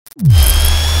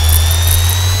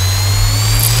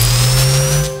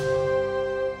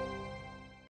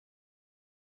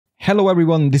Hello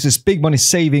everyone, this is Big Money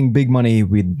saving big money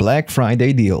with Black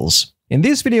Friday deals. In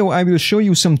this video, I will show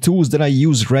you some tools that I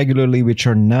use regularly which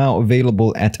are now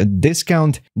available at a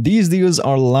discount. These deals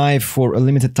are live for a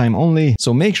limited time only,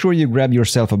 so make sure you grab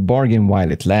yourself a bargain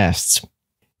while it lasts.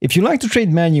 If you like to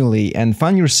trade manually and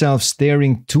find yourself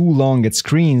staring too long at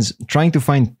screens, trying to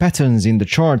find patterns in the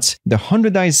charts, the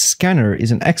 100 Eyes Scanner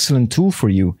is an excellent tool for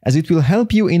you, as it will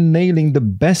help you in nailing the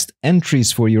best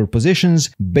entries for your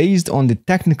positions based on the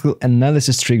technical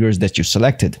analysis triggers that you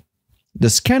selected.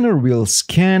 The scanner will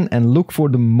scan and look for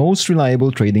the most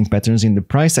reliable trading patterns in the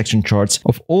price action charts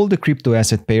of all the crypto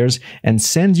asset pairs and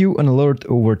send you an alert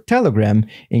over Telegram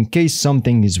in case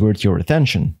something is worth your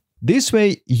attention. This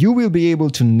way, you will be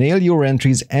able to nail your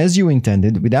entries as you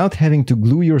intended without having to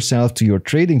glue yourself to your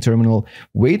trading terminal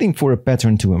waiting for a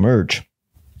pattern to emerge.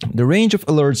 The range of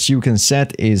alerts you can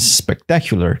set is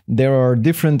spectacular. There are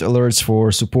different alerts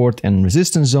for support and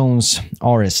resistance zones,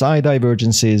 RSI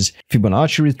divergences,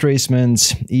 Fibonacci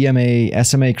retracements, EMA,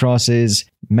 SMA crosses,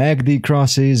 MACD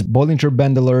crosses, Bollinger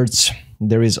Band alerts.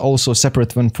 There is also a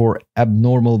separate one for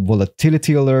abnormal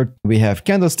volatility alert. We have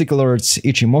candlestick alerts,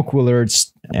 Ichimoku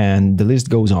alerts, and the list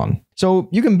goes on. So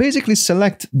you can basically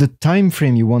select the time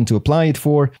frame you want to apply it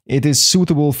for. It is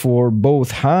suitable for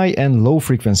both high and low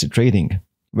frequency trading.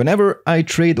 Whenever I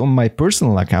trade on my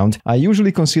personal account, I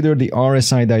usually consider the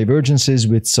RSI divergences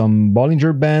with some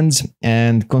Bollinger Bands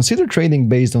and consider trading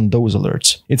based on those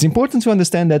alerts. It's important to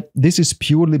understand that this is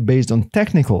purely based on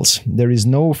technicals. There is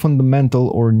no fundamental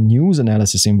or news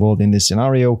analysis involved in this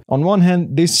scenario. On one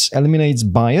hand, this eliminates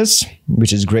bias,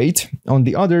 which is great. On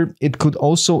the other, it could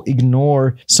also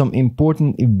ignore some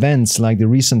important events like the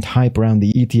recent hype around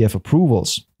the ETF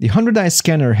approvals. The 100 Eyes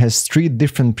Scanner has 3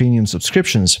 different premium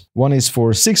subscriptions. One is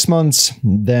for 6 months,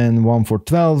 then one for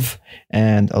 12,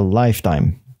 and a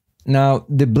lifetime. Now,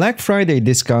 the Black Friday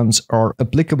discounts are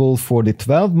applicable for the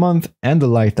 12-month and the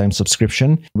lifetime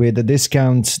subscription, with a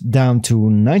discount down to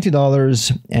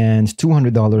 $90 and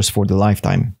 $200 for the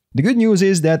lifetime. The good news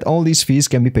is that all these fees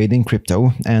can be paid in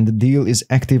crypto, and the deal is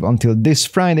active until this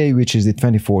Friday, which is the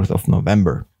 24th of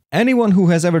November. Anyone who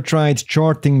has ever tried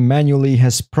charting manually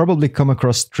has probably come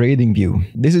across TradingView.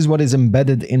 This is what is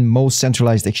embedded in most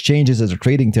centralized exchanges as a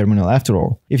trading terminal after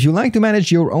all. If you like to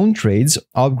manage your own trades,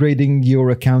 upgrading your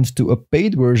account to a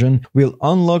paid version will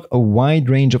unlock a wide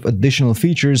range of additional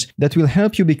features that will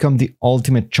help you become the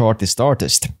ultimate chartist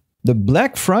artist. The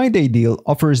Black Friday deal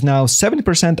offers now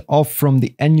 70% off from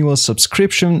the annual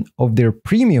subscription of their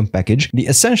premium package. The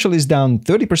Essential is down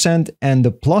 30% and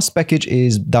the Plus package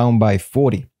is down by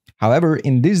 40%. However,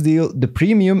 in this deal, the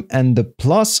Premium and the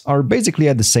Plus are basically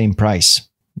at the same price.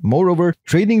 Moreover,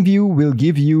 TradingView will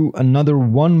give you another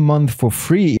 1 month for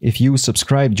free if you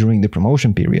subscribe during the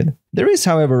promotion period. There is,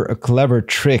 however, a clever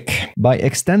trick. By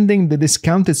extending the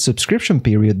discounted subscription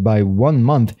period by 1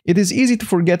 month, it is easy to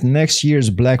forget next year's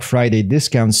Black Friday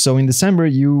discounts, so in December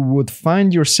you would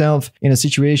find yourself in a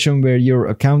situation where your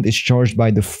account is charged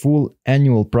by the full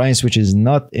annual price, which is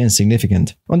not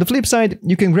insignificant. On the flip side,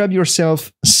 you can grab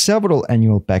yourself several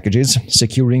annual packages,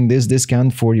 securing this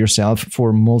discount for yourself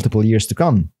for multiple years to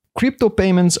come. Crypto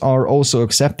payments are also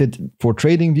accepted for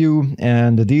TradingView,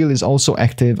 and the deal is also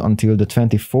active until the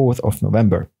 24th of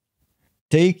November.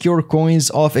 Take your coins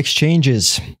off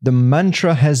exchanges. The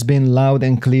mantra has been loud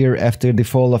and clear after the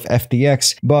fall of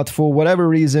FTX, but for whatever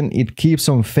reason it keeps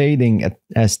on fading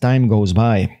as time goes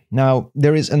by. Now,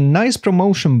 there is a nice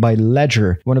promotion by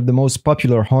Ledger, one of the most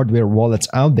popular hardware wallets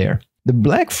out there. The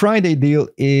Black Friday deal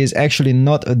is actually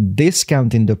not a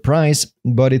discount in the price,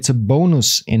 but it's a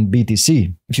bonus in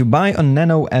BTC. If you buy a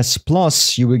Nano S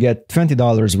Plus, you will get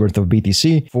 $20 worth of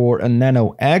BTC. For a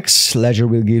Nano X, Ledger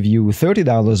will give you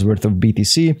 $30 worth of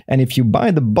BTC. And if you buy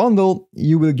the bundle,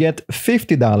 you will get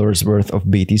 $50 worth of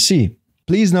BTC.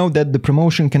 Please note that the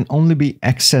promotion can only be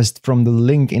accessed from the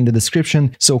link in the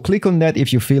description, so click on that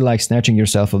if you feel like snatching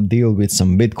yourself a deal with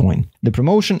some Bitcoin. The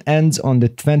promotion ends on the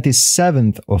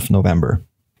 27th of November.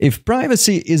 If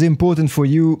privacy is important for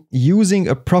you, using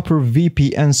a proper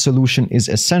VPN solution is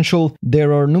essential.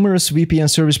 There are numerous VPN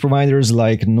service providers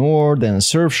like Nord and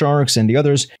Surfshark and the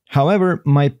others. However,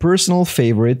 my personal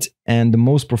favorite and the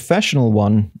most professional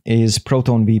one is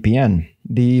ProtonVPN.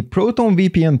 The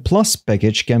ProtonVPN Plus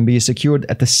package can be secured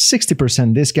at a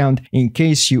 60% discount in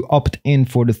case you opt in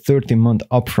for the 30-month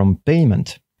upfront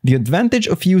payment. The advantage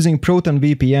of using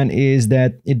ProtonVPN is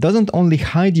that it doesn't only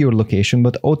hide your location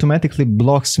but automatically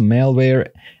blocks malware,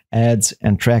 ads,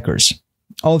 and trackers.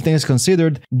 All things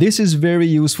considered, this is very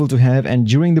useful to have, and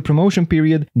during the promotion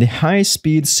period, the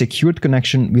high-speed secured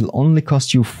connection will only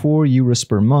cost you €4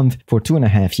 per month for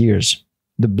 2.5 years.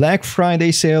 The Black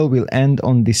Friday sale will end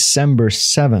on December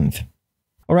 7th.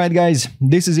 Alright guys,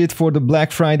 this is it for the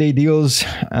Black Friday deals.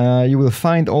 You will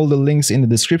find all the links in the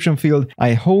description field.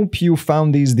 I hope you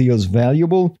found these deals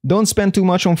valuable. Don't spend too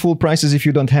much on full prices if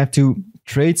you don't have to.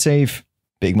 Trade safe.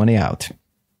 Big money out.